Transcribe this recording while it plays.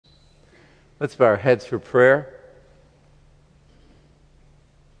Let's bow our heads for prayer.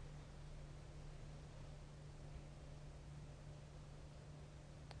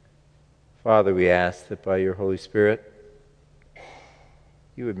 Father, we ask that by your Holy Spirit,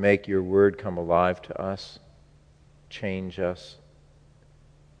 you would make your word come alive to us, change us,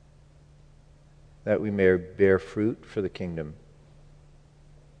 that we may bear fruit for the kingdom.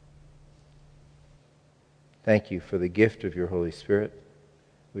 Thank you for the gift of your Holy Spirit,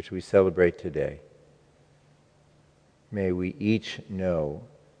 which we celebrate today. May we each know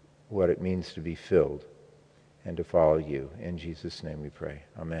what it means to be filled and to follow you. In Jesus' name we pray.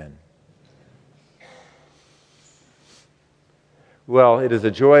 Amen. Well, it is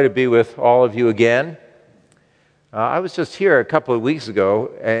a joy to be with all of you again. I was just here a couple of weeks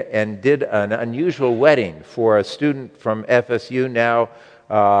ago and did an unusual wedding for a student from FSU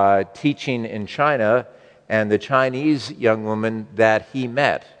now teaching in China, and the Chinese young woman that he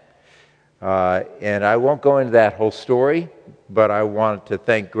met. And I won't go into that whole story, but I want to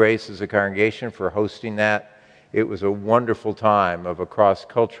thank Grace as a congregation for hosting that. It was a wonderful time of a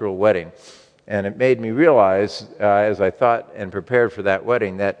cross-cultural wedding. And it made me realize, as I thought and prepared for that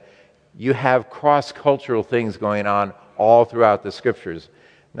wedding, that you have cross-cultural things going on all throughout the Scriptures,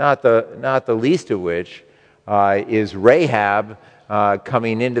 not the least of which is Rahab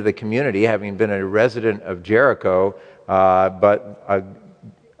coming into the community, having been a resident of Jericho, but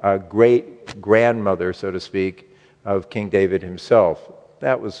a great-grandmother, so to speak, of King David himself.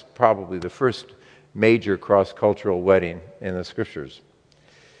 That was probably the first major cross-cultural wedding in the Scriptures.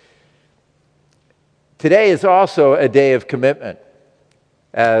 Today is also a day of commitment,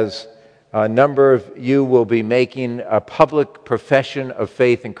 as a number of you will be making a public profession of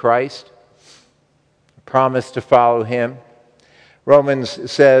faith in Christ, a promise to follow him.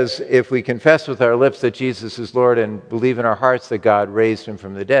 Romans says, if we confess with our lips that Jesus is Lord and believe in our hearts that God raised him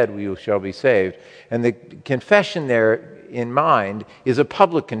from the dead, we shall be saved. And the confession there in mind is a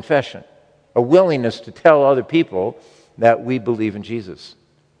public confession, a willingness to tell other people that we believe in Jesus,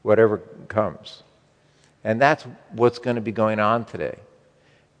 whatever comes. And that's what's going to be going on today.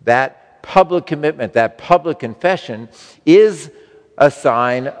 That public commitment, that public confession is a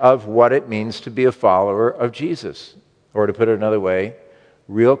sign of what it means to be a follower of Jesus. Or to put it another way,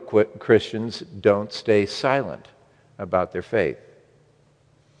 real Christians don't stay silent about their faith.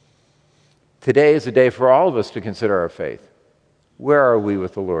 Today is a day for all of us to consider our faith. Where are we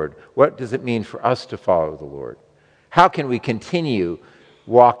with the Lord? What does it mean for us to follow the Lord? How can we continue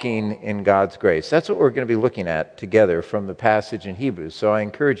walking in God's grace? That's what we're going to be looking at together from the passage in Hebrews. So I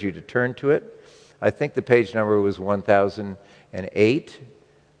encourage you to turn to it. I think the page number was 1008.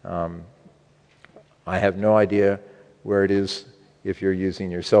 I have no idea where it is if you're using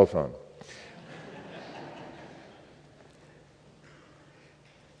your cell phone.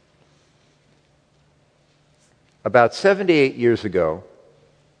 About 78 years ago,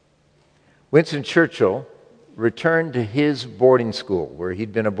 Winston Churchill returned to his boarding school where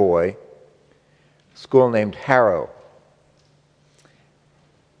he'd been a boy, a school named Harrow.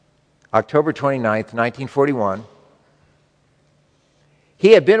 October 29th, 1941.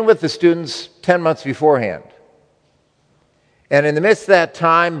 He had been with the students 10 months beforehand. And in the midst of that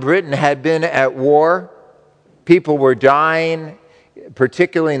time, Britain had been at war. People were dying,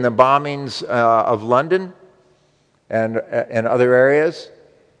 particularly in the bombings of London and other areas.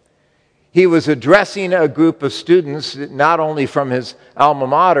 He was addressing a group of students, not only from his alma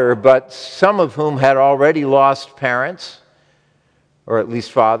mater, but some of whom had already lost parents, or at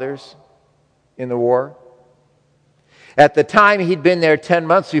least fathers, in the war. At the time he'd been there 10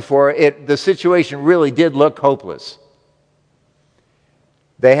 months before, the situation really did look hopeless.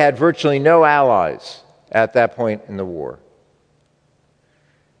 They had virtually no allies at that point in the war.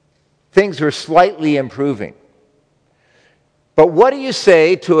 Things were slightly improving. But what do you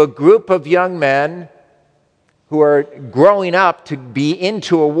say to a group of young men who are growing up to be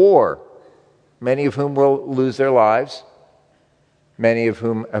into a war, many of whom will lose their lives, many of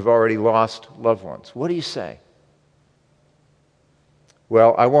whom have already lost loved ones? What do you say?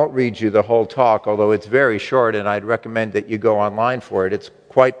 Well, I won't read you the whole talk, although it's very short, and I'd recommend that you go online for it. It's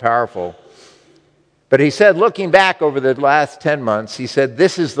quite powerful. But he said, looking back over the last 10 months, he said,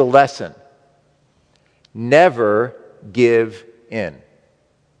 this is the lesson. Never give in.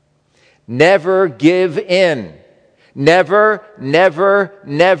 Never give in. Never, never,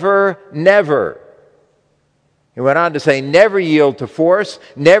 never, never. He went on to say, never yield to force,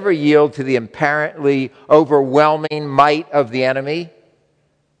 never yield to the apparently overwhelming might of the enemy.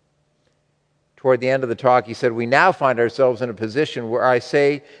 Toward the end of the talk, he said, we now find ourselves in a position where I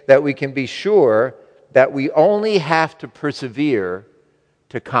say that we can be sure that we only have to persevere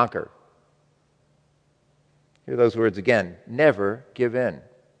to conquer. Hear those words again. Never give in.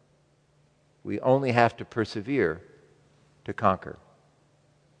 We only have to persevere to conquer.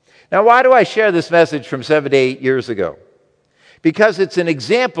 Now, why do I share this message from 7 to 8 years ago? Because it's an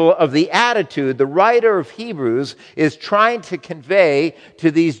example of the attitude the writer of Hebrews is trying to convey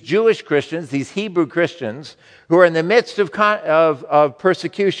to these Jewish Christians, these Hebrew Christians, who are in the midst of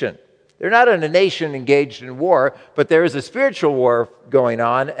persecution. They're not in a nation engaged in war, but there is a spiritual war going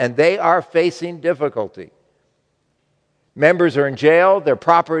on, and they are facing difficulty. Members are in jail, their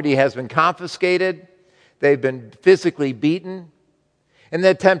property has been confiscated, they've been physically beaten. And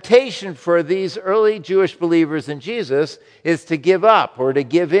the temptation for these early Jewish believers in Jesus is to give up or to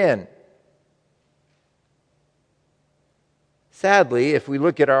give in. Sadly, if we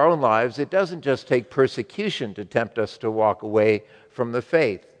look at our own lives, it doesn't just take persecution to tempt us to walk away from the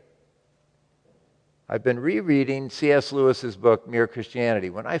faith. I've been rereading C.S. Lewis's book, Mere Christianity.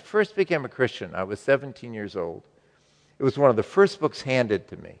 When I first became a Christian, I was 17 years old. It was one of the first books handed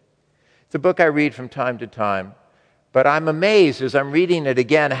to me. It's a book I read from time to time. But I'm amazed as I'm reading it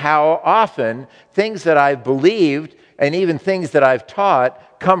again how often things that I've believed and even things that I've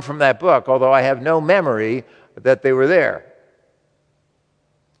taught come from that book, although I have no memory that they were there.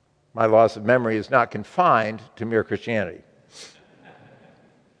 My loss of memory is not confined to Mere Christianity.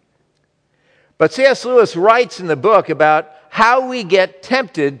 But C.S. Lewis writes in the book about how we get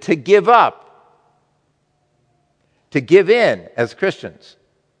tempted to give up, to give in as Christians.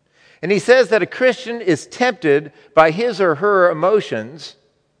 And he says that a Christian is tempted by his or her emotions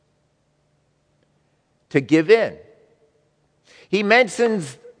to give in. He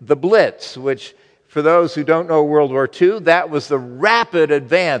mentions the Blitz, which, for those who don't know World War II, that was the rapid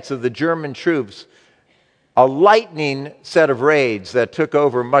advance of the German troops, a lightning set of raids that took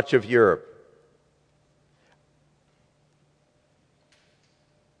over much of Europe.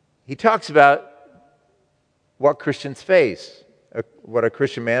 He talks about what Christians face, what a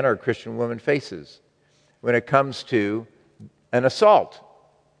Christian man or a Christian woman faces when it comes to an assault.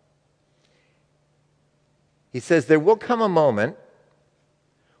 He says there will come a moment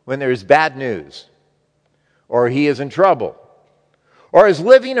when there is bad news, or he is in trouble, or is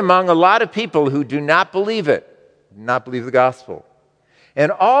living among a lot of people who do not believe it, do not believe the gospel.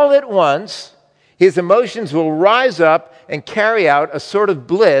 And all at once, his emotions will rise up and carry out a sort of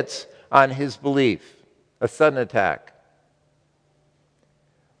blitz on his belief, a sudden attack.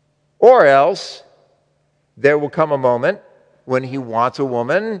 Or else, there will come a moment when he wants a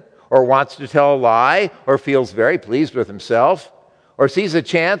woman, or wants to tell a lie, or feels very pleased with himself, or sees a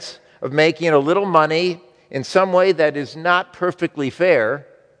chance of making a little money in some way that is not perfectly fair.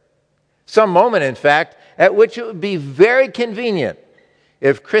 Some moment, in fact, at which it would be very convenient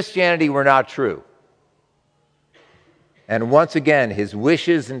if Christianity were not true. And once again, his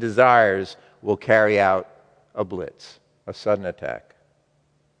wishes and desires will carry out a blitz, a sudden attack.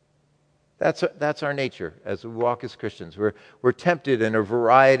 That's our nature as we walk as Christians. We're tempted in a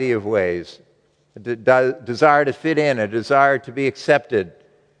variety of ways. A desire to fit in, a desire to be accepted,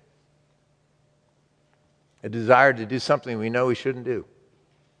 a desire to do something we know we shouldn't do.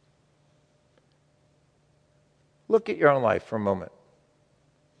 Look at your own life for a moment.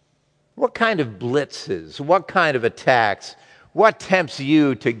 What kind of blitzes, what kind of attacks, what tempts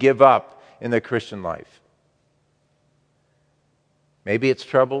you to give up in the Christian life? Maybe it's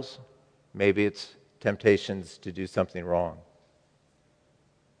troubles. Maybe it's temptations to do something wrong.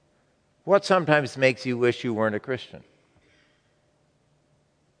 What sometimes makes you wish you weren't a Christian?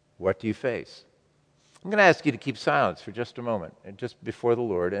 What do you face? I'm going to ask you to keep silence for just a moment, and just before the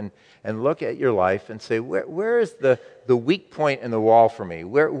Lord, and look at your life and say, where is the weak point in the wall for me?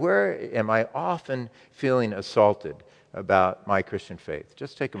 Where am I often feeling assaulted about my Christian faith?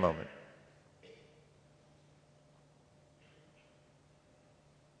 Just take a moment.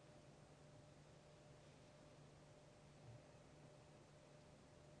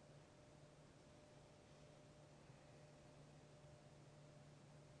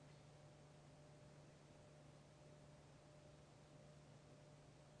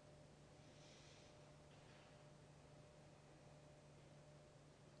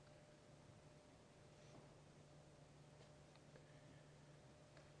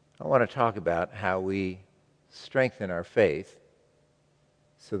 I want to talk about how we strengthen our faith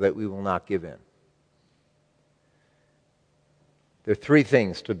so that we will not give in. There are three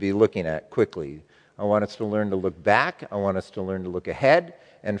things to be looking at quickly. I want us to learn to look back. I want us to learn to look ahead.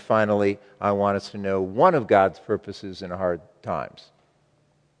 And finally, I want us to know one of God's purposes in hard times.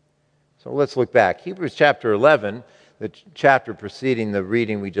 So let's look back. Hebrews chapter 11, the chapter preceding the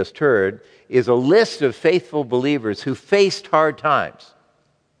reading we just heard, is a list of faithful believers who faced hard times.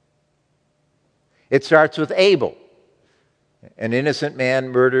 It starts with Abel, an innocent man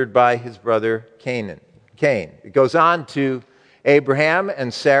murdered by his brother Cain. It goes on to Abraham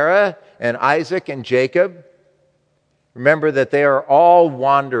and Sarah and Isaac and Jacob. Remember that they are all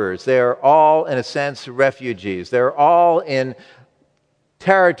wanderers. They are all, in a sense, refugees. They're all in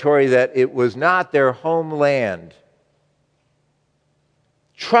territory that it was not their homeland,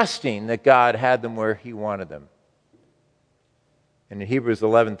 trusting that God had them where he wanted them. And in Hebrews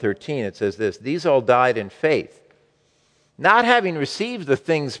 11:13 it says this, "These all died in faith, not having received the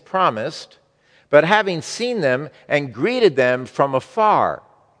things promised, but having seen them and greeted them from afar,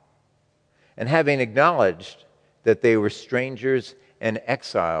 and having acknowledged that they were strangers and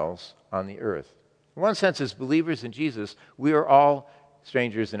exiles on the earth." In one sense, as believers in Jesus, we are all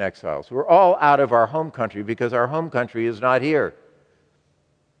strangers and exiles. We're all out of our home country because our home country is not here.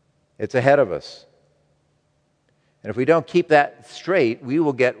 It's ahead of us. And if we don't keep that straight, we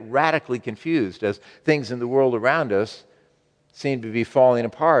will get radically confused as things in the world around us seem to be falling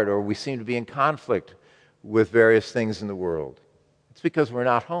apart, or we seem to be in conflict with various things in the world. It's because we're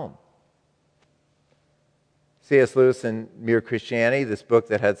not home. C.S. Lewis in Mere Christianity, this book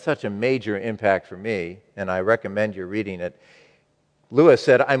that had such a major impact for me, and I recommend you reading it, Lewis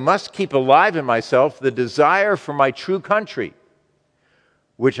said, "I must keep alive in myself the desire for my true country,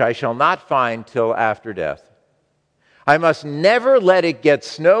 which I shall not find till after death. I must never let it get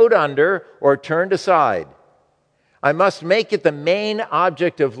snowed under or turned aside. I must make it the main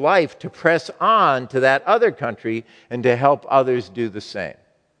object of life to press on to that other country and to help others do the same."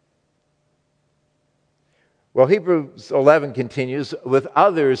 Well, Hebrews 11 continues with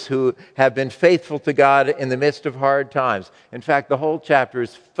others who have been faithful to God in the midst of hard times. In fact, the whole chapter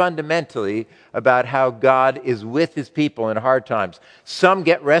is fundamentally about how God is with his people in hard times. Some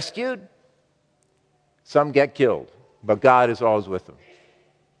get rescued, some get killed, but God is always with them.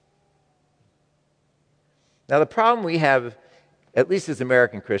 Now, the problem we have, at least as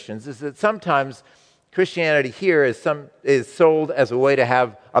American Christians, is that sometimes Christianity here is sold as a way to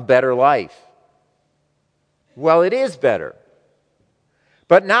have a better life. Well, it is better,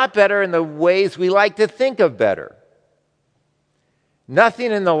 but not better in the ways we like to think of better.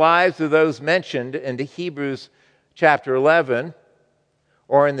 Nothing in the lives of those mentioned in Hebrews chapter 11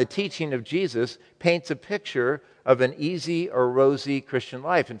 or in the teaching of Jesus paints a picture of an easy or rosy Christian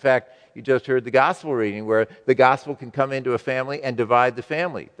life. In fact, you just heard the gospel reading where the gospel can come into a family and divide the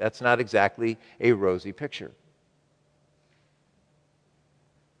family. That's not exactly a rosy picture.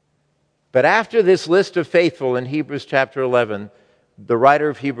 But after this list of faithful in Hebrews chapter 11, the writer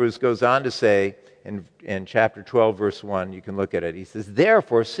of Hebrews goes on to say in chapter 12, verse 1, you can look at it. He says,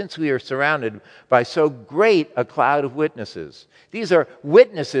 "Therefore, since we are surrounded by so great a cloud of witnesses," these are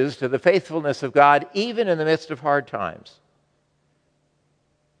witnesses to the faithfulness of God even in the midst of hard times.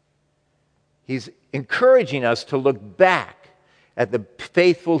 He's encouraging us to look back at the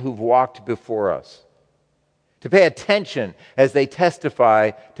faithful who've walked before us, to pay attention as they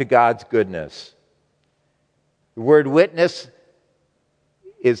testify to God's goodness. The word witness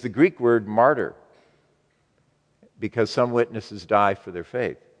is the Greek word martyr, because some witnesses die for their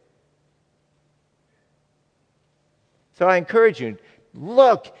faith. So I encourage you,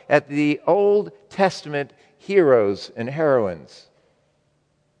 look at the Old Testament heroes and heroines.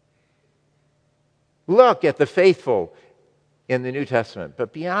 Look at the faithful in the New Testament.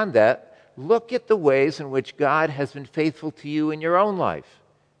 But beyond that, look at the ways in which God has been faithful to you in your own life.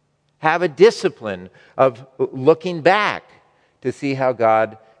 Have a discipline of looking back to see how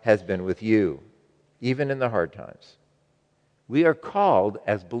God has been with you, even in the hard times. We are called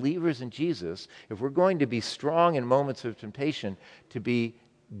as believers in Jesus, if we're going to be strong in moments of temptation, to be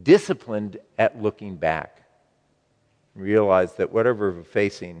disciplined at looking back. Realize that whatever we're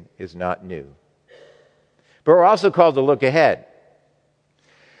facing is not new. But we're also called to look ahead.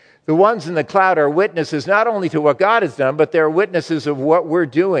 The ones in the cloud are witnesses not only to what God has done, but they're witnesses of what we're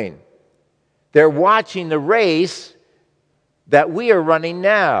doing. They're watching the race that we are running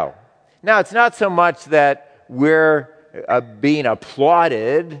now. Now, it's not so much that we're being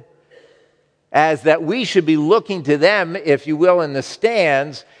applauded as that we should be looking to them, if you will, in the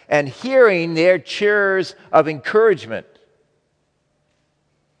stands and hearing their cheers of encouragement.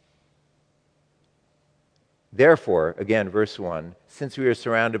 Therefore, again, verse 1, since we are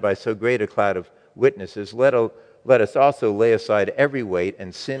surrounded by so great a cloud of witnesses, let us also lay aside every weight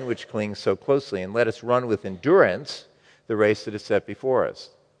and sin which clings so closely, and let us run with endurance the race that is set before us.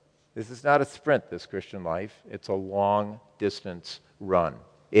 This is not a sprint, this Christian life. It's a long-distance run.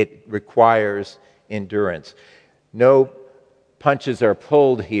 It requires endurance. No punches are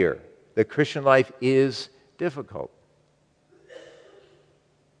pulled here. The Christian life is difficult.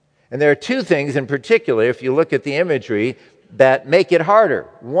 And there are two things in particular, if you look at the imagery, that make it harder.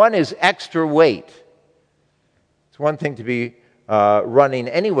 One is extra weight. It's one thing to be running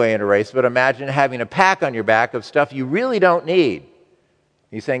anyway in a race, but imagine having a pack on your back of stuff you really don't need.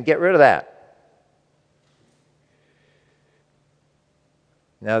 He's saying, get rid of that.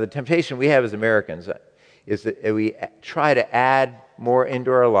 Now, the temptation we have as Americans is that we try to add more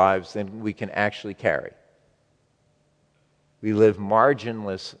into our lives than we can actually carry. We live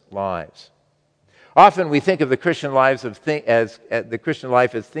marginless lives. Often we think of the Christian life as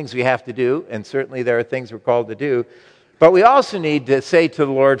things we have to do, and certainly there are things we're called to do. But we also need to say to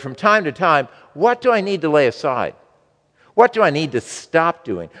the Lord from time to time, what do I need to lay aside? What do I need to stop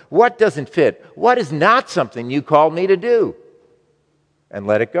doing? What doesn't fit? What is not something you called me to do? And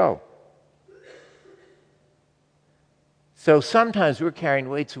let it go. So sometimes we're carrying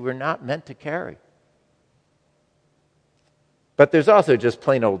weights we're not meant to carry. But there's also just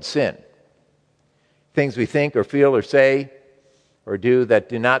plain old sin. Things we think or feel or say or do that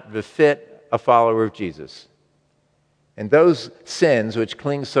do not befit a follower of Jesus. And those sins which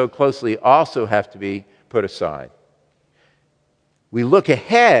cling so closely also have to be put aside. We look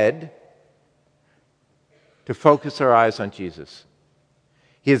ahead to focus our eyes on Jesus.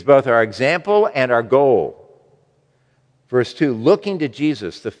 He is both our example and our goal. Verse 2, looking to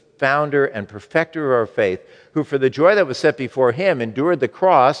Jesus, the founder and perfecter of our faith, who for the joy that was set before him endured the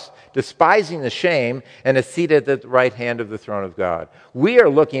cross, despising the shame, and is seated at the right hand of the throne of God. We are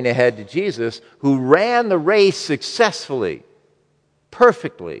looking ahead to Jesus, who ran the race successfully,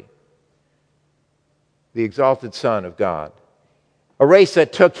 perfectly, the exalted Son of God. A race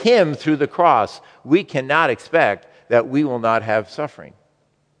that took him through the cross. We cannot expect that we will not have suffering,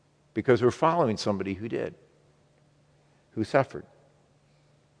 because we're following somebody who did, who suffered.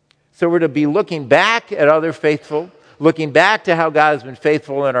 So we're to be looking back at other faithful, looking back to how God has been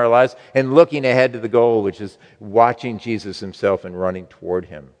faithful in our lives, and looking ahead to the goal, which is watching Jesus himself and running toward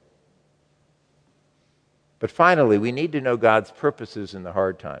him. But finally, we need to know God's purposes in the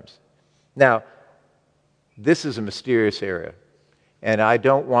hard times. Now, this is a mysterious area, and I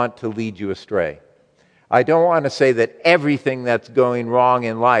don't want to lead you astray. I don't want to say that everything that's going wrong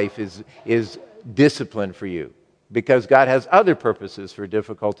in life is discipline for you, because God has other purposes for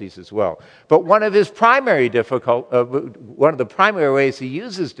difficulties as well. But one of the primary ways he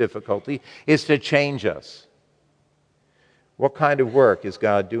uses difficulty is to change us. What kind of work is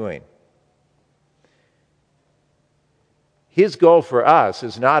God doing? His goal for us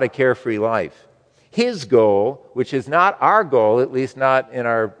is not a carefree life. His goal, which is not our goal, at least not in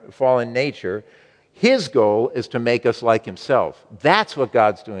our fallen nature, his goal is to make us like himself. That's what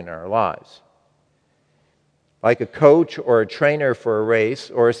God's doing in our lives. Like a coach or a trainer for a race,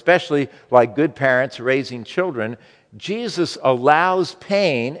 or especially like good parents raising children, Jesus allows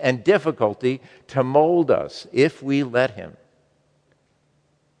pain and difficulty to mold us if we let him.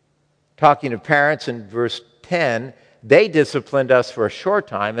 Talking of parents in verse 10, they disciplined us for a short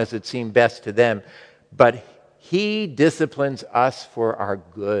time as it seemed best to them, but he disciplines us for our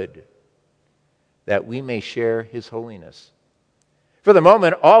good, that we may share his holiness. For the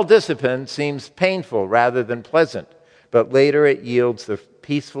moment, all discipline seems painful rather than pleasant, but later it yields the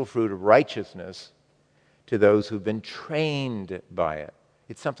peaceful fruit of righteousness to those who've been trained by it.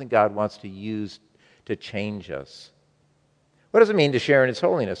 It's something God wants to use to change us. What does it mean to share in his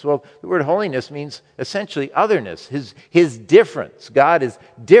holiness? Well, the word holiness means essentially otherness, his difference. God is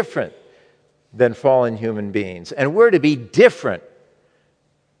different than fallen human beings, and we're to be different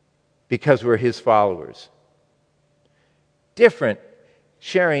because we're his followers. Different,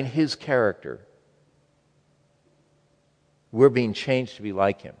 sharing his character. We're being changed to be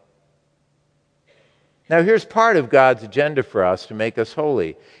like him. Now, here's part of God's agenda for us to make us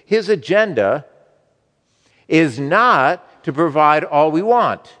holy. His agenda is not to provide all we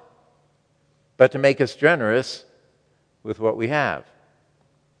want, but to make us generous with what we have.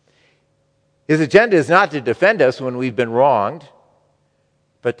 His agenda is not to defend us when we've been wronged,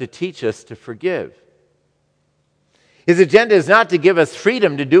 but to teach us to forgive. His agenda is not to give us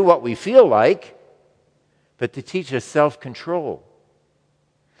freedom to do what we feel like, but to teach us self-control.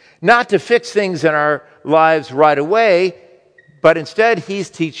 Not to fix things in our lives right away, but instead he's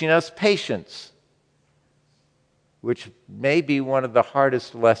teaching us patience, which may be one of the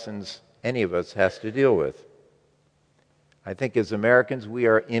hardest lessons any of us has to deal with. I think as Americans, we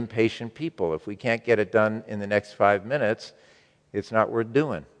are impatient people. If we can't get it done in the next 5 minutes, it's not worth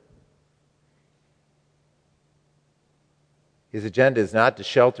doing. His agenda is not to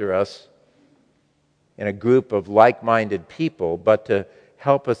shelter us in a group of like-minded people, but to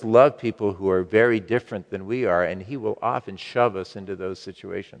help us love people who are very different than we are, and he will often shove us into those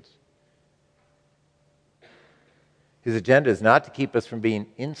situations. His agenda is not to keep us from being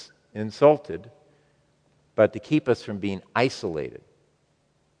insulted, but to keep us from being isolated.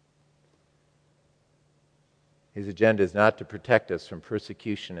 His agenda is not to protect us from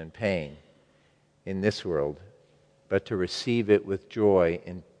persecution and pain in this world, but to receive it with joy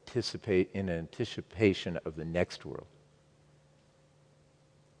in anticipation of the next world.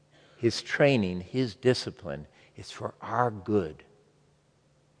 His training, his discipline is for our good.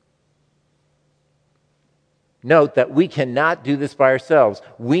 Note that we cannot do this by ourselves.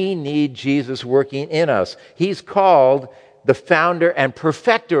 We need Jesus working in us. He's called the founder and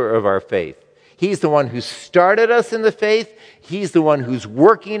perfecter of our faith. He's the one who started us in the faith. He's the one who's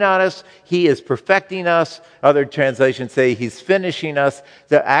working on us. He is perfecting us. Other translations say he's finishing us.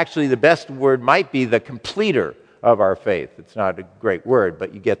 Actually, the best word might be the completer of our faith. It's not a great word,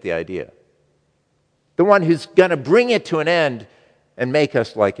 but you get the idea. The one who's going to bring it to an end and make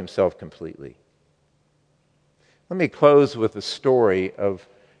us like himself completely. Let me close with a story of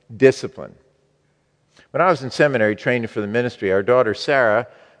discipline. When I was in seminary training for the ministry, our daughter Sarah,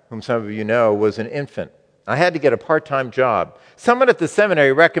 whom some of you know, was an infant. I had to get a part-time job. Someone at the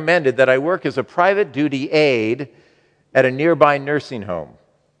seminary recommended that I work as a private duty aide at a nearby nursing home.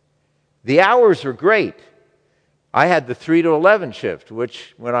 The hours were great. I had the 3 to 11 shift,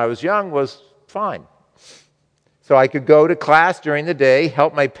 which when I was young was fine. So I could go to class during the day,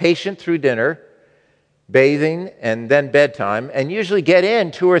 help my patient through dinner, bathing, and then bedtime, and usually get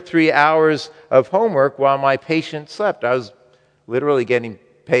in 2 or 3 hours of homework while my patient slept. I was literally getting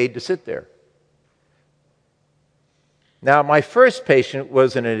paid to sit there. Now, my first patient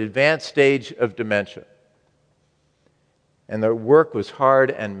was in an advanced stage of dementia, and the work was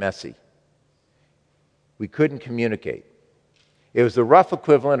hard and messy. We couldn't communicate. It was the rough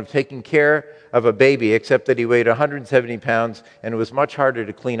equivalent of taking care of a baby, except that he weighed 170 pounds, and it was much harder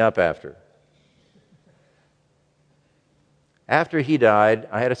to clean up after. After he died,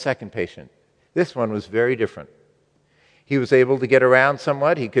 I had a second patient. This one was very different. He was able to get around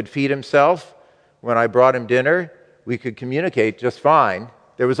somewhat. He could feed himself. When I brought him dinner, we could communicate just fine.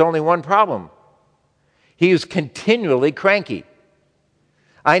 There was only one problem. He was continually cranky.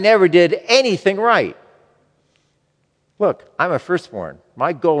 I never did anything right. Look, I'm a firstborn.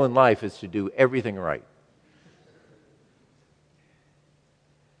 My goal in life is to do everything right.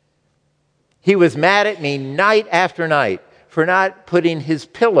 He was mad at me night after night for not putting his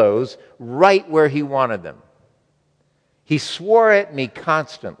pillows right where he wanted them. He swore at me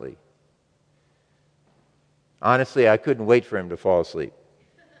constantly. Honestly, I couldn't wait for him to fall asleep.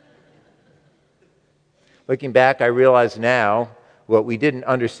 Looking back, I realize now what we didn't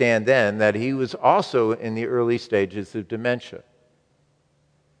understand then, that he was also in the early stages of dementia.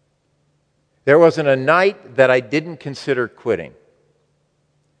 There wasn't a night that I didn't consider quitting.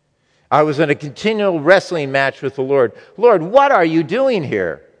 I was in a continual wrestling match with the Lord. Lord, what are you doing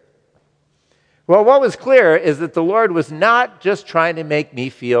here? Well, what was clear is that the Lord was not just trying to make me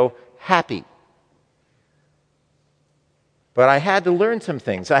feel happy. But I had to learn some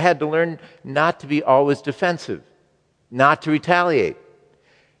things. I had to learn not to be always defensive, not to retaliate.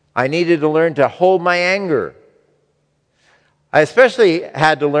 I needed to learn to hold my anger. I especially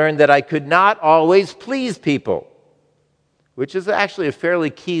had to learn that I could not always please people, which is actually a fairly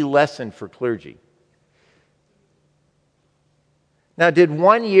key lesson for clergy. Now, did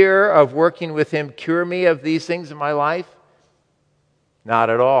 1 year of working with him cure me of these things in my life? Not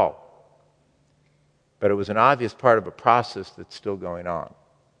at all. But it was an obvious part of a process that's still going on.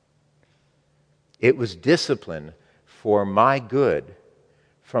 It was discipline for my good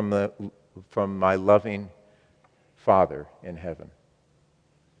from my loving Father in heaven.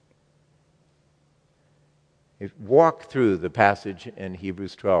 Walk through the passage in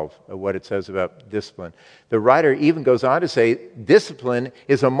Hebrews 12 of what it says about discipline. The writer even goes on to say, discipline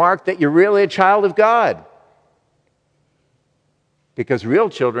is a mark that you're really a child of God. Because real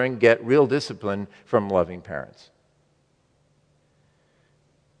children get real discipline from loving parents.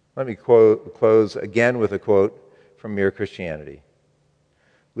 Let me close again with a quote from Mere Christianity.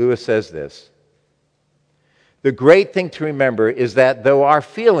 Lewis says this: "The great thing to remember is that though our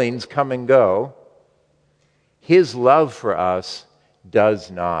feelings come and go, His love for us does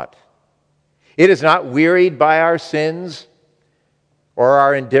not. It is not wearied by our sins or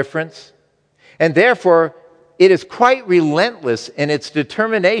our indifference, and therefore it is quite relentless in its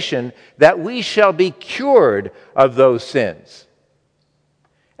determination that we shall be cured of those sins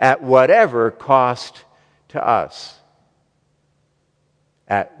at whatever cost to us,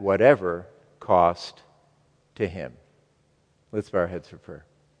 at whatever cost to Him." Let's bow our heads for prayer.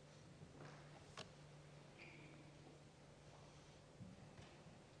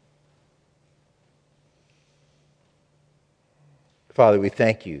 Father, we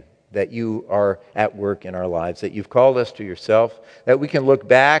thank you that you are at work in our lives, that you've called us to yourself, that we can look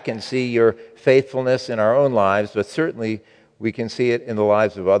back and see your faithfulness in our own lives, but certainly we can see it in the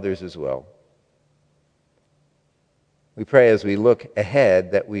lives of others as well. We pray as we look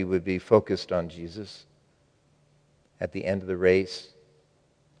ahead that we would be focused on Jesus at the end of the race,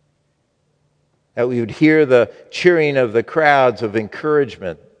 that we would hear the cheering of the crowds of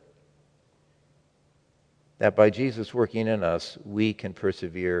encouragement, that by Jesus working in us, we can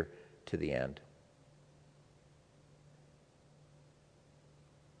persevere to the end.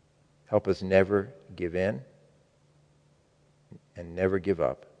 Help us never give in and never give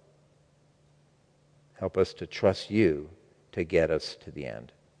up. Help us to trust you to get us to the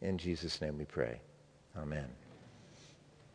end. In Jesus' name we pray. Amen.